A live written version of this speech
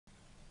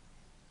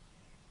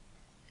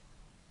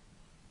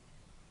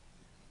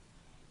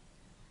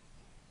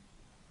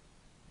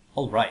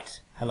Alright,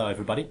 hello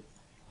everybody.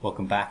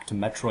 Welcome back to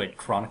Metroid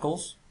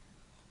Chronicles.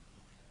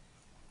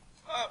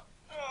 Oh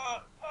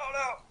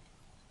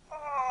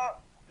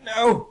no!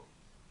 No!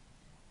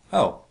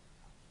 Oh.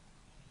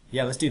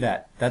 Yeah, let's do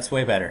that. That's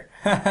way better.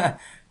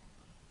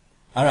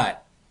 Alright,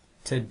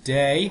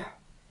 today,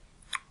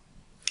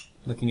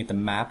 looking at the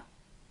map,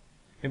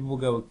 maybe we'll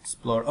go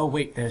explore. Oh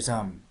wait, there's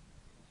a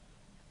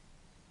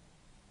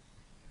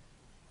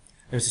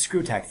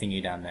screw tack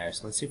thingy down there,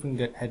 so let's see if we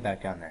can head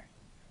back down there.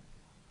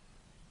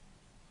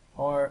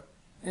 Or,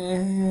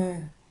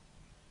 I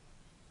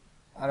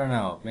don't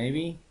know,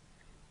 maybe?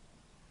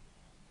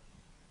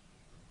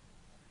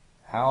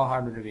 How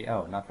hard would it be?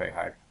 Oh, not very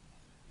hard.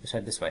 Just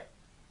head this way.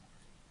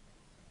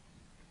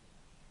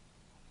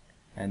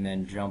 And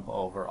then jump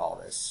over all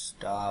this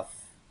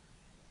stuff.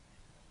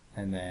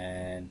 And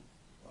then...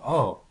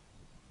 Oh!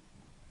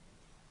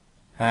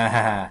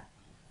 Haha.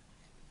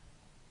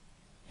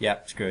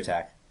 Yep, screw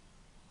attack.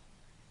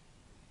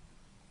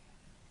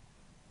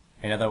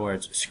 In other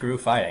words, screw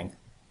fighting.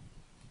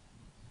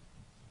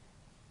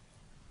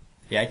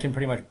 Yeah, I can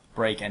pretty much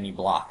break any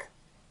block,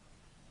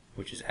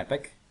 which is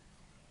epic.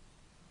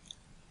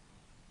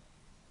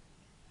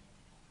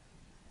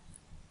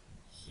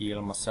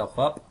 Heal myself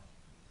up.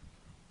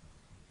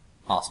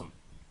 Awesome.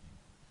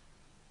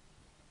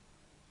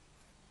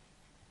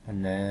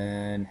 And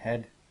then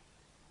head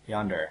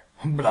yonder.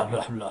 Blah,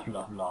 blah, blah,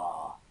 blah,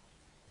 blah.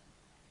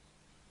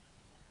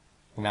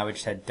 And now we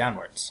just head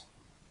downwards.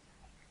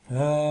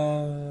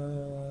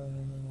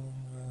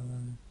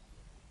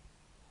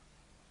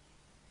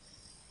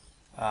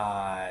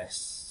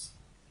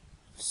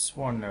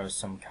 Sworn there was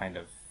some kind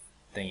of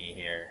thingy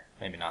here.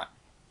 Maybe not.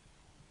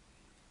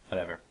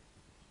 Whatever.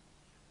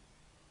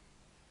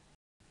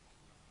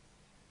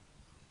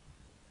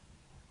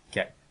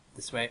 Okay,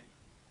 this way.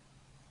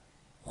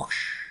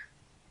 Whoosh.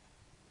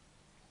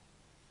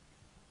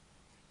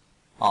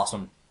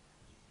 Awesome.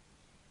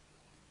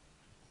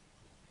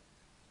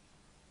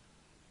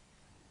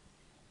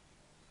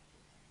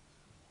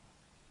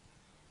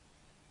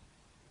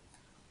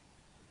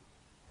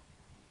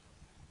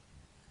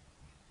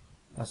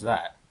 What's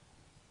that?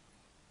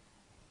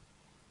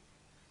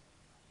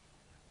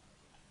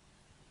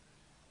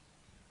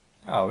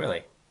 Oh,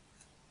 really?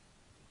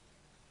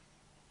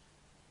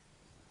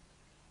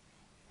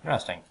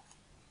 Interesting.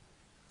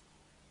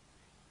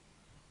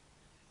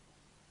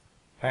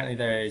 Apparently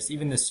there's...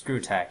 even the screw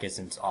tack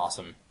isn't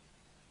awesome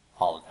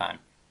all the time.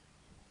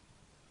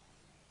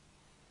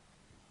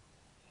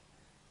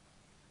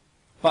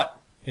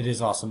 But it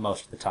is awesome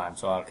most of the time,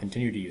 so I'll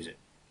continue to use it.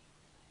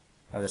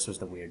 Oh, this was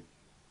the weird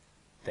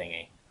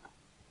thingy.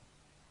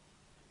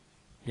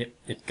 Yep,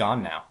 it's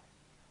gone now.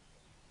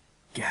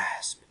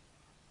 Gasp.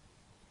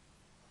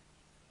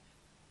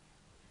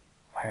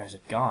 Where is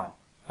it gone?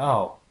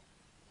 Oh.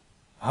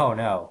 Oh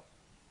no.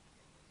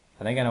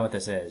 I think I know what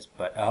this is,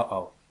 but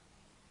uh-oh.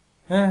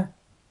 Huh?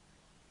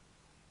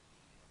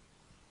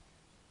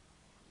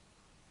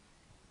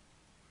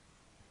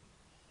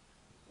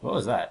 What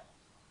was that?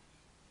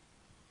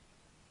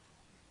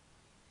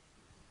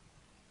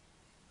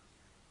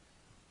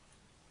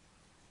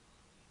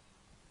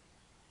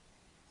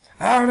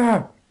 Oh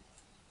no!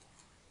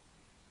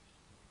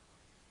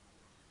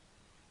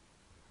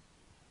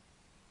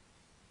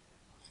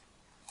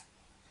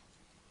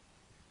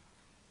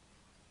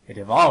 It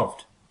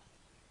evolved.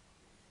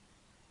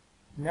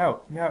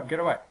 No, no, get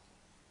away.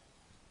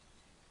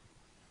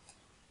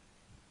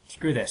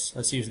 Screw this.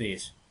 Let's use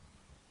these.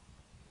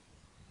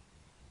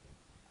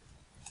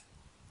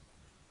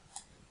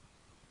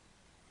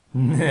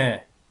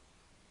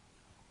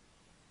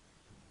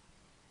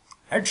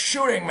 It's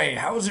shooting me!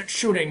 How is it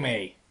shooting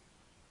me?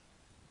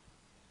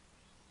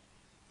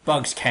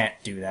 Bugs can't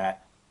do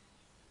that.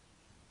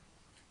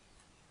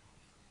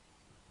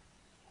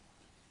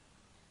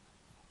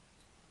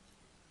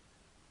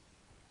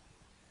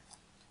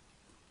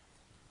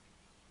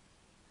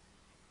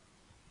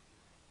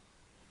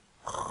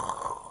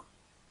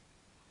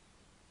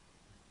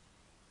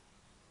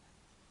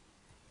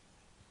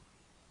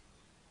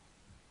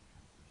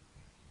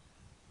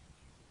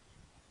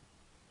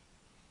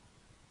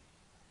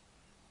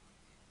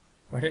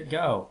 Where'd it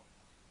go?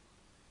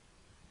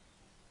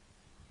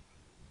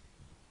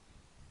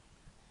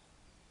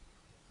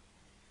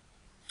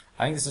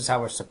 I think this is how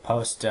we're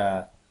supposed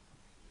to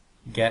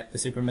get the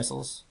super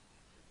missiles.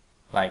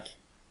 Like,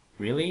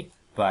 really?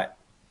 But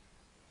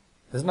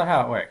this is not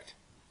how it worked.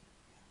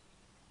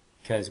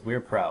 Because we're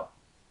pro.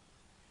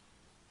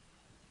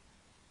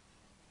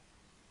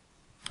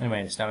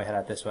 Anyways, now we head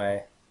out this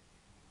way.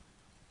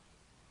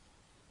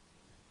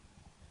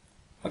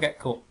 Okay,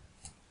 cool.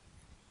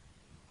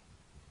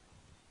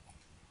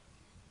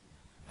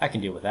 I can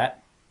deal with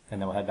that.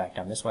 And then we'll head back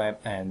down this way,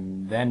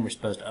 and then we're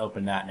supposed to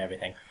open that and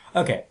everything.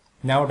 Okay,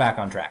 now we're back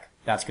on track.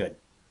 That's good.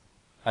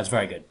 That's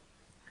very good.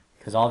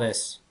 Because all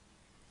this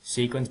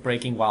sequence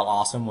breaking, while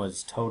awesome,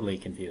 was totally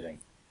confusing.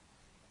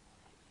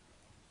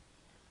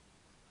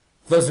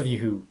 For those of you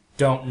who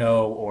don't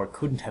know or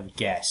couldn't have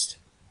guessed,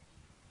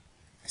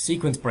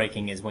 sequence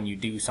breaking is when you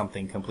do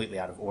something completely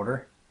out of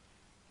order.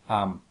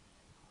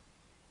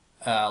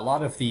 A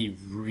lot of the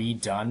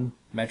redone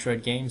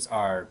Metroid games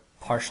are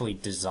partially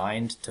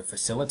designed to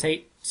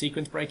facilitate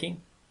sequence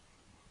breaking,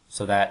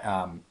 so that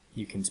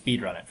you can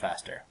speedrun it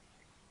faster.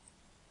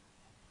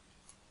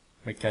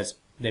 Because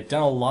they've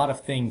done a lot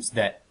of things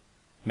that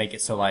make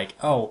it so like,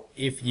 oh,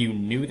 if you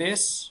knew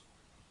this,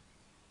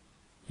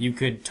 you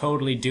could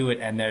totally do it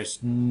and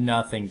there's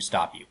nothing to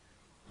stop you.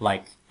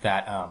 Like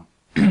that,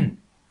 the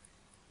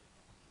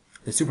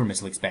Super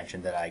Missile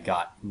expansion that I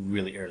got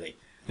really early.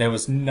 There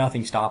was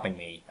nothing stopping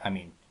me. I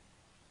mean,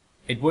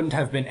 it wouldn't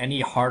have been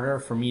any harder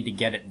for me to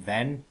get it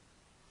then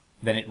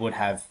than it would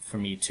have for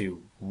me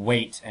to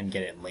wait and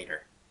get it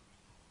later.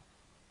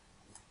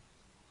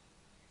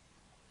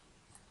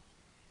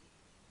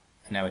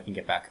 And now we can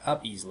get back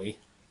up easily.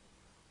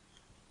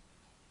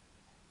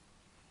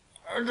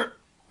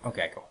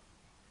 Okay, cool.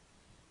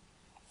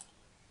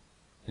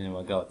 And then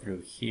we'll go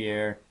through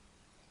here.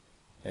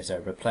 There's our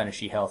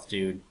replenishy health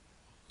dude.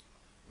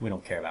 We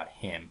don't care about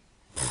him.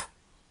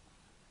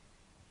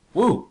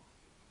 Woo!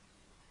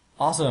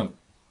 Awesome!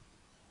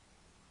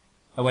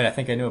 Oh wait, I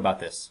think I knew about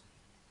this.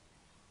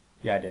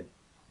 Yeah, I did.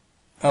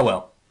 Oh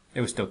well, it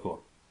was still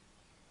cool.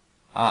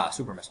 Ah,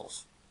 super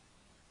missiles.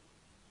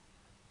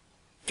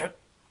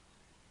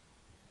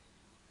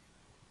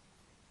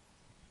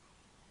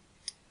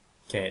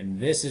 Okay, and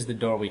this is the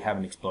door we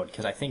haven't explored,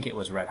 because I think it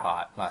was red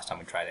hot last time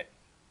we tried it.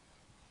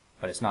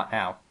 But it's not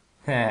now.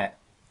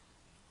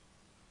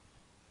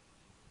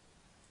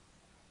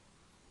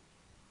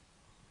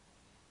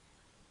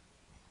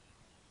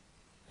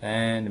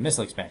 And the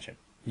missile expansion.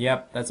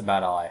 Yep, that's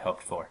about all I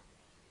hoped for.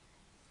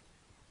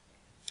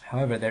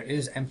 However, there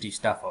is empty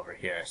stuff over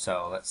here,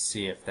 so let's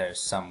see if there's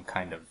some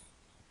kind of...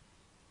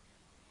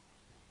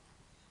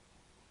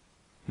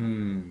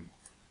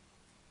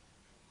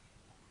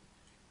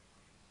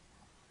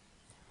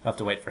 I'll have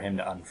to wait for him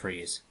to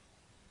unfreeze.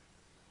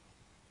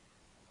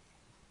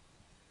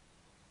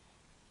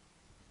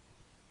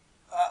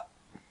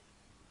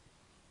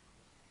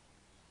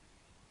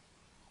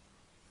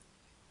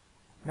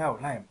 No,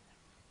 lame.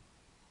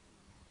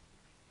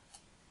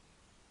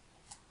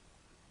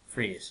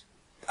 Freeze.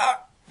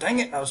 Ah! Dang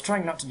it! I was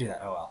trying not to do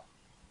that. Oh well.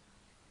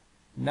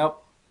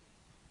 Nope.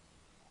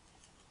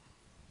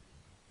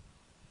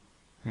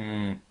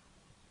 I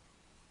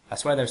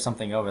swear there's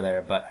something over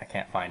there, but I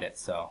can't find it,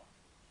 so...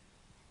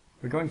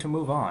 We're going to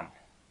move on.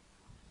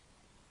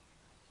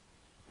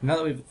 Now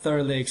that we've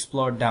thoroughly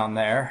explored down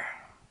there...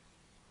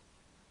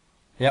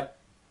 Yep.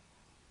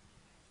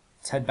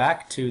 Let's head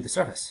back to the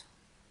surface.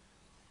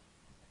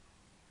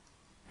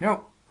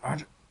 No!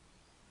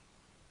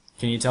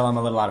 Can you tell I'm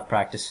a little out of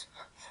practice?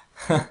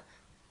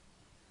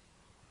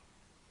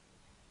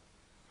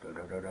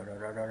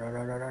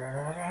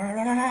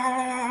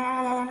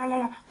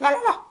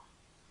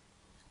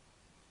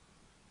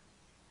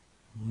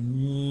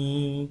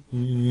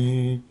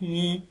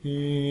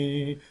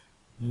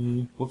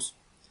 Whoops.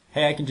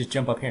 Hey, I can just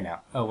jump up here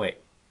now. Oh, wait.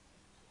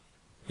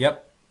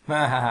 Yep.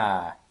 Ha ha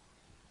ha.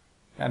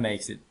 That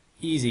makes it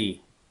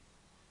easy.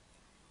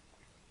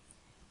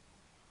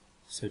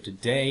 So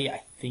today,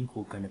 I think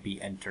we're going to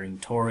be entering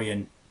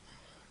Torian.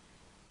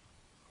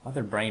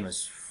 Mother Brain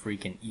was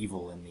freaking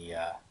evil in the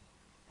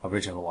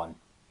original one.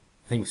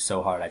 I think it was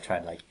so hard I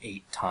tried like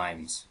 8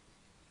 times.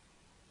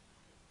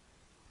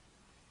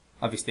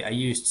 Obviously, I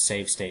used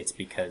save states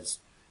because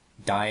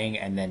dying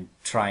and then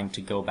trying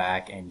to go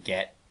back and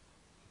get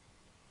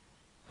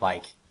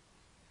like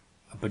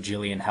a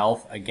bajillion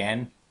health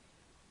again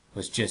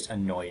was just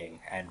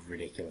annoying and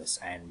ridiculous,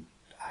 and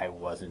I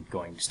wasn't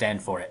going to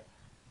stand for it.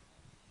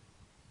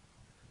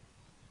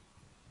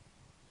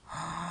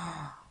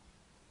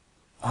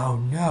 Oh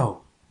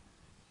no!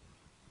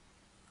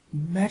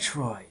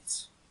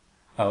 Metroids!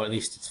 Oh, at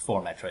least it's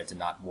 4 Metroids and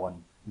not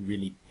one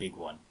really big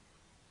one.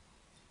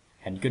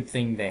 And good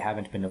thing they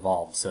haven't been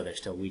evolved, so they're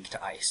still weak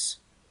to ice.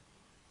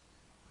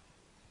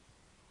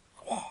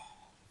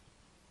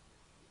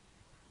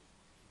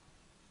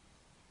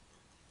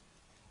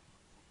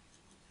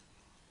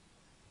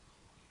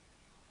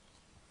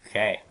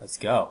 Okay, let's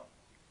go.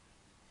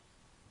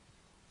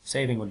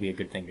 Saving would be a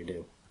good thing to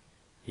do.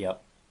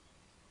 Yep.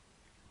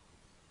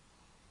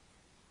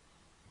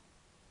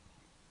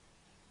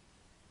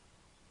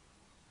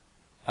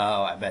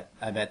 Oh, I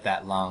bet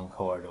that long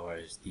corridor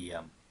is the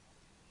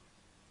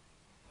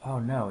Oh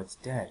no, it's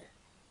dead.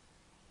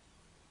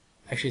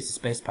 Actually, it's a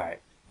space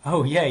pirate.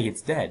 Oh yay,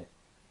 it's dead.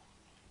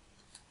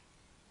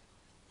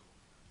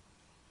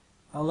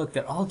 Oh look,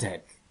 they're all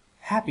dead.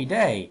 Happy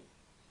day.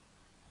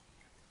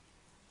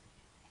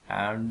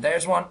 And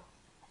there's one.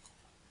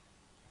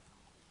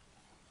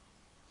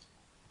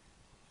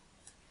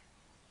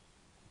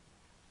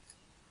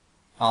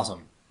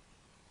 Awesome.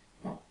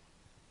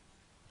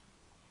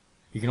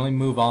 You can only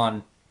move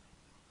on.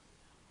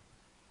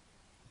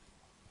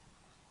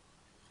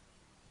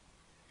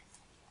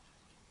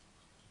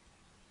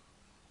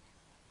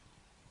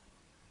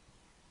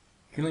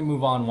 You can only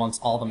move on once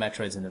all the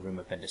Metroids in the room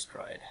have been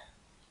destroyed.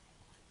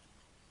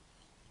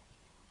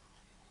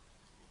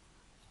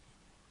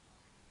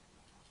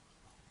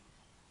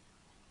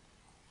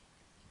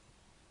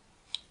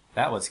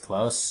 That was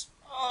close.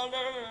 Oh,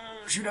 no, no,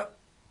 no, no. Shoot up.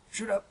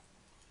 Shoot up.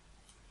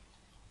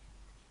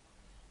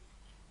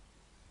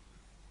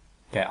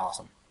 Okay,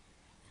 awesome.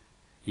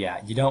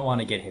 Yeah, you don't want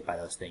to get hit by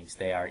those things.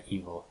 They are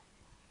evil.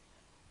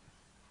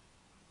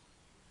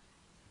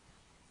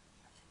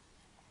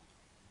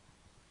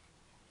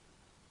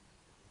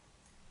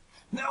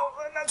 No,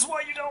 that's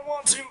why you don't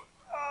want to.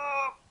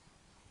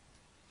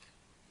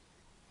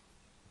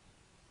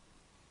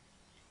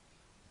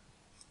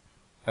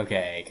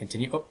 Okay,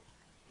 continue. Oh,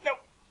 no.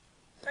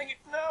 Dang it,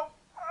 no.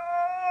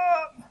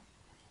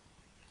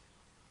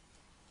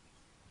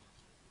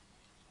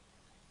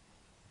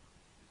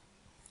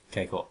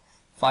 Okay, cool.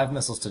 5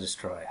 missiles to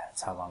destroy.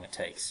 That's how long it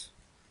takes.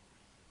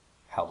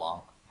 How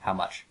long? How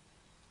much?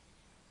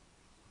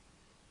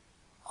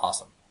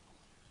 Awesome.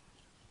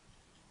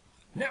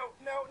 No,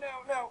 no,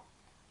 no, no.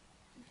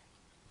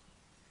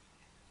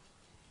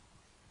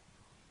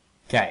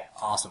 Okay,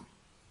 awesome.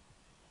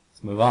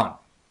 Let's move on.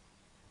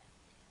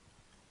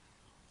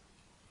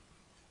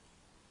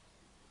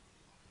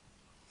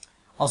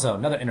 Also,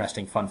 another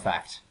interesting fun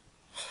fact.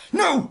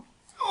 No!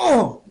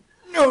 Oh!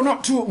 No,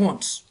 not two at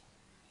once!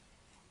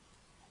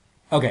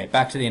 Okay,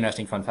 back to the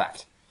interesting fun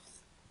fact.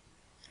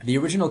 The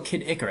original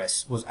Kid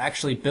Icarus was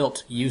actually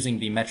built using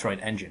the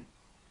Metroid engine.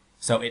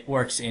 So it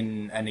works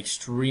in an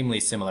extremely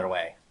similar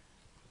way.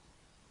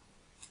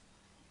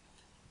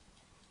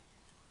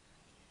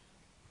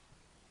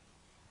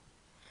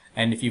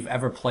 And if you've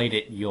ever played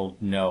it, you'll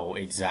know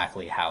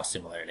exactly how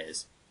similar it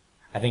is.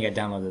 I think I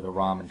downloaded the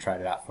ROM and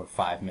tried it out for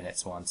 5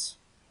 minutes once.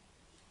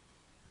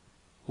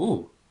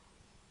 Ooh.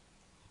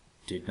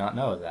 Did not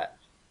know that.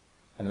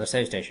 Another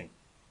save station.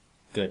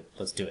 Good,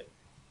 let's do it.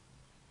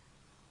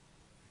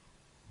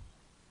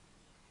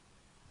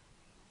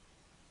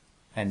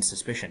 And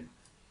suspicion.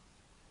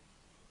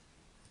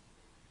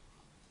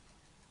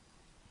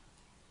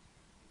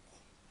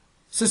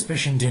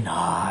 Suspicion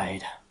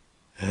denied.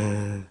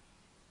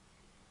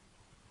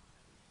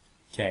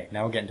 Okay,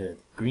 now we're getting to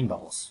green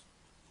bubbles.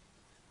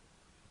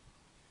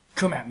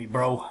 Come at me,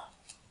 bro.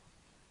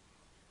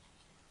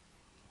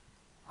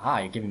 Ah,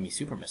 you're giving me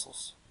super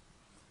missiles.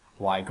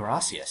 Why,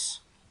 gracias.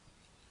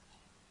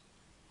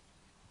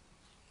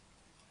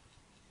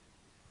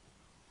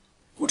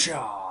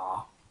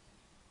 Woocha!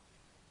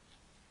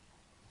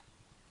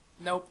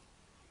 Nope.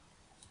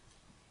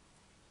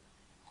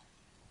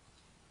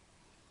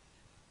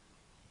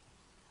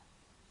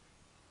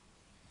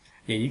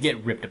 Yeah, you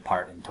get ripped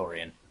apart in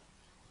Torian.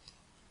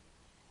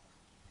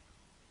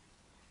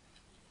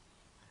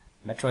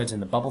 Metroids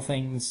and the bubble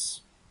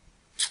things.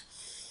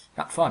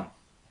 Not fun.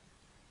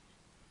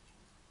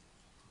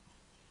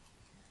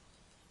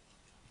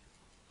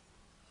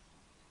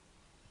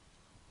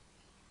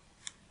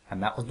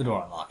 And that was the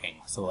door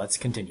unlocking, so let's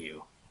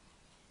continue.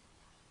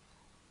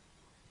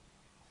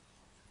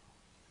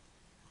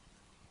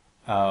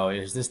 Oh,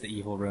 is this the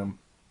evil room?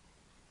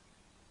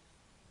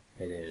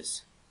 It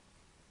is.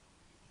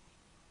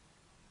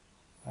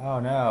 Oh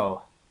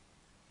no.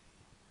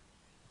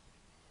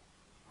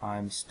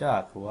 I'm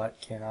stuck. What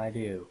can I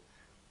do?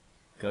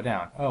 Go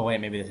down. Oh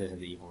wait, maybe this isn't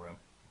the evil room.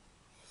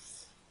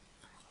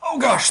 Oh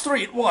gosh,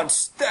 3 at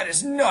once! That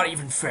is not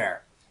even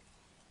fair!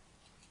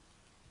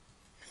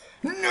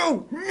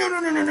 No! No, no,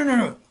 no, no, no, no,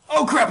 no!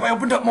 Oh crap, I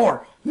opened up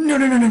more! No,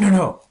 no, no, no, no,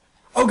 no!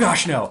 Oh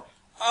gosh, no!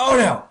 Oh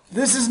no!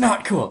 This is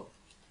not cool!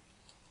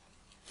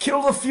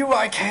 Kill the few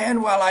I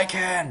can while I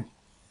can!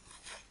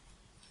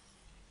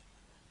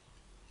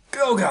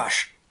 Oh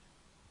gosh!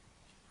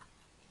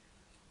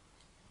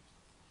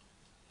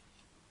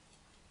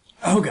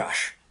 Oh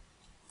gosh.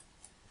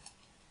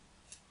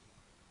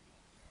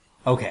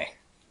 Okay.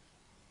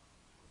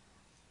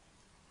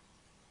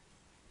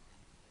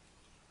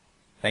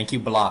 Thank you,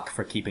 block,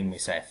 for keeping me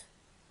safe.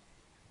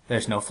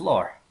 There's no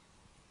floor.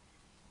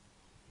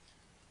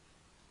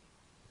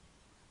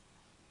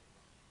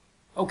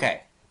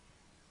 Okay.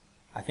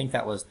 I think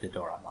that was the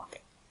door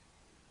unlocking.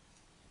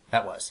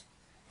 That was.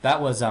 That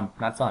was,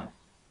 not fun.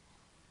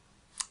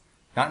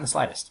 Not in the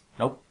slightest.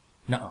 Nope.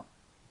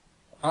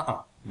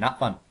 Nuh-uh. Not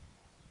fun.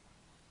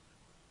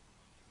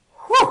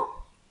 Whew!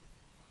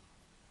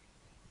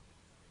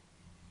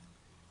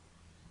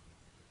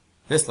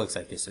 This looks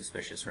like a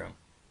suspicious room.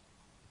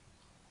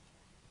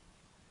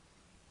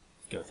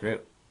 Go through.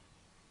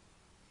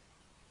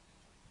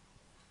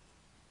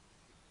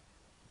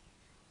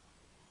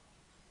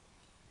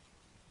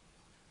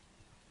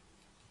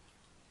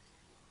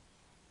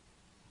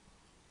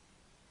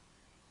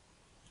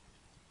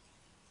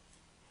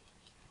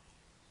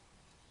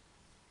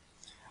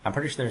 I'm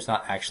pretty sure there's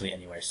not actually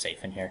anywhere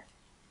safe in here.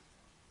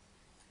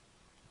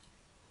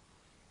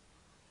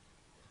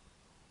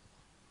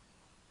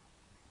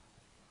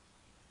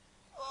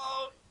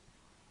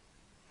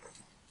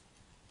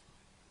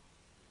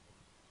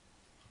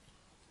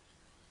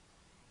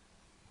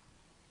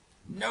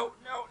 No,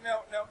 no, no,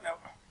 no, no.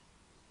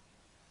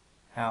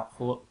 Ow,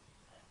 fool.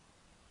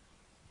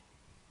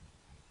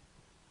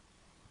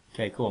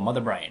 Okay, cool.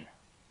 Mother Brain.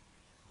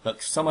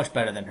 Looks so much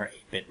better than her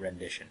 8-bit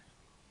rendition.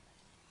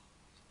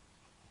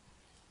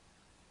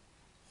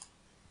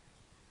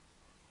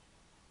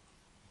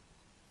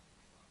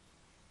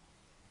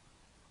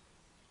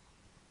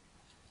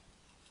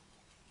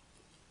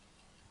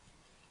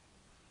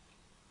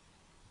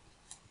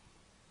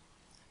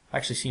 I've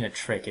actually seen a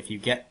trick. If you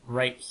get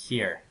right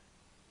here...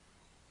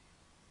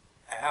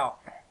 Ow.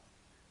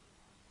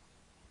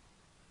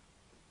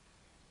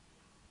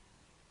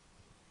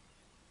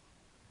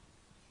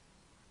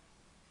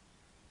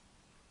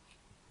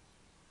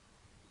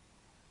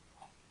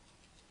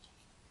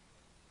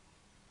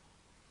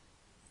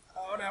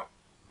 Oh no.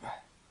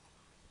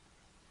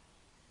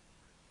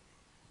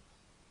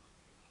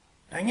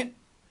 Dang it.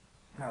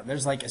 No,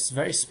 there's like a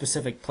very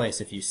specific place.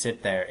 If you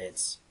sit there,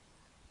 it's...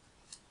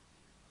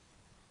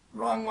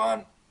 Wrong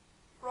one.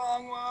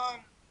 Wrong one.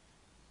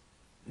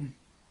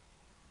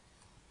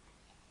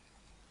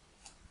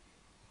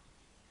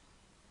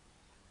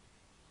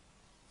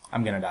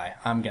 I'm gonna die.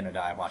 I'm gonna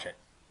die. Watch it.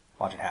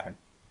 Watch it happen.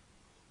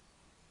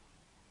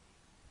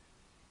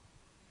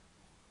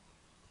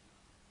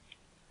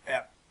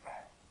 Yep.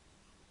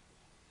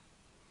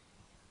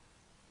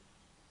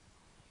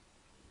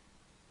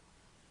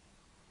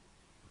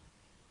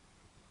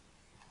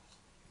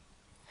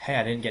 Hey,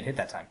 I didn't get hit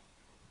that time.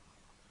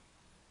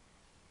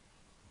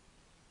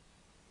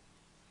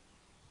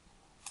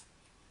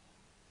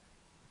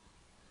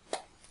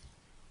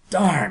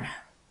 Darn!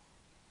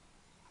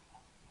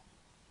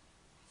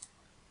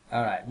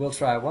 Alright, we'll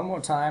try one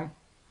more time.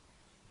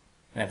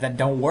 And if that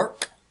don't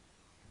work,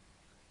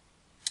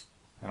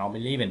 then I'll be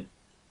leaving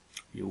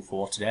you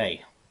for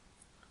today.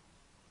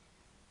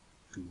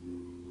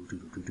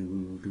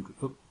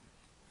 Oop,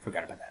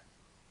 forgot about that.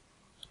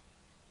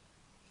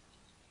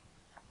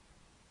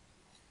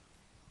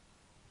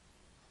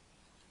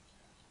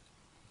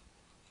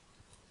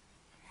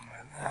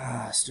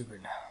 Ah,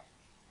 stupid.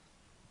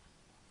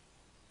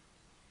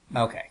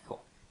 Okay,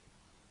 cool.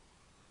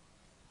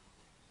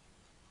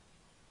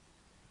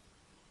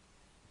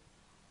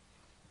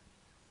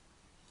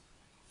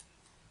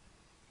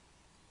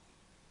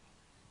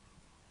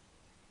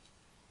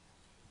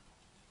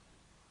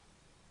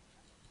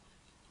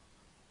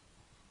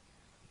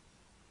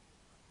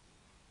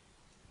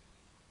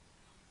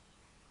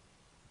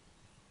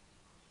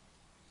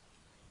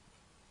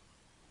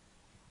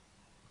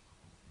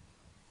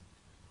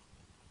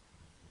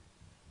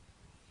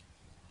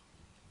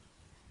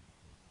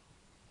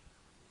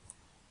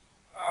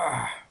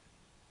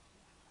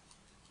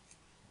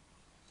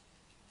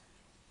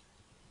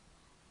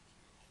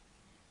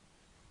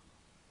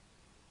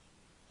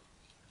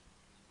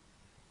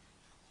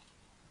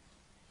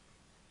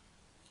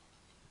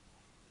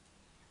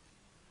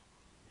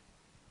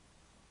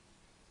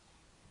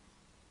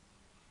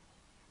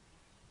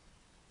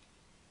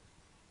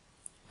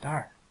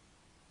 Darn.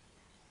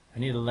 I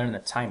need to learn the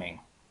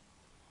timing.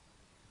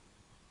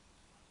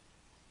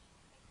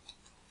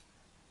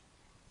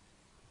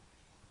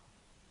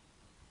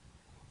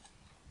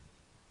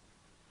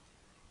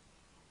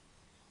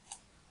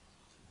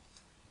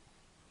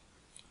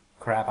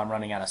 Crap, I'm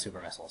running out of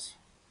super missiles.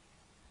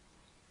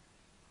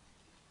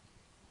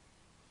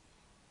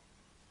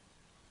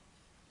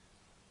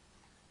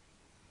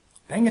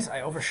 Dang it,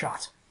 I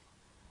overshot.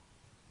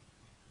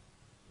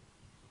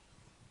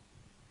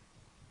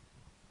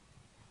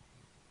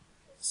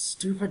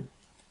 Stupid.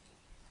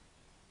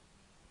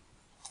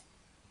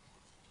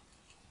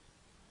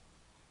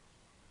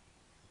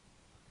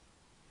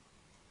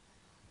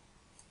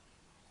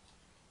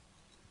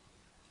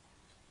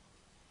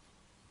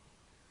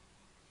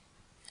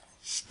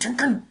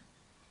 Stinking.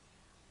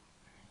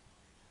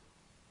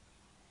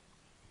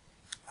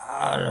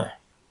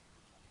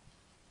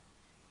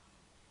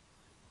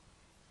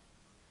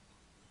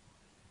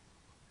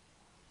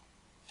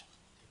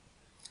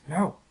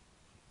 No.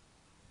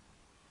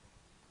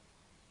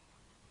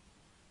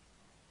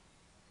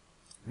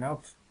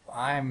 Nope.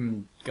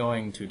 I'm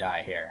going to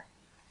die here.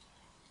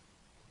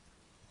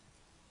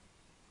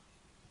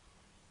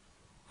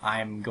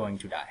 I'm going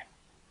to die.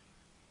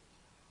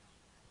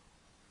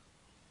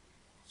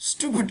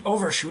 Stupid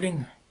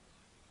overshooting.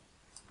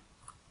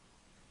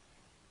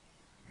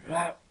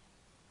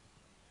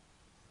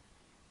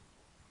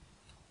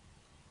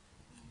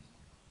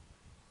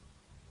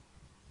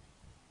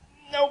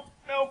 Nope,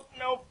 nope,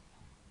 nope.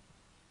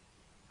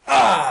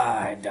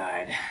 Ah, I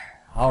died.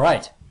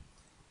 Alright.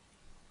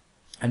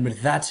 And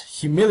with that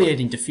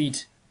humiliating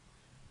defeat,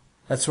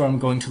 that's where I'm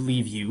going to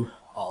leave you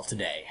all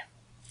today.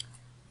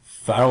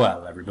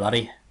 Farewell,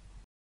 everybody.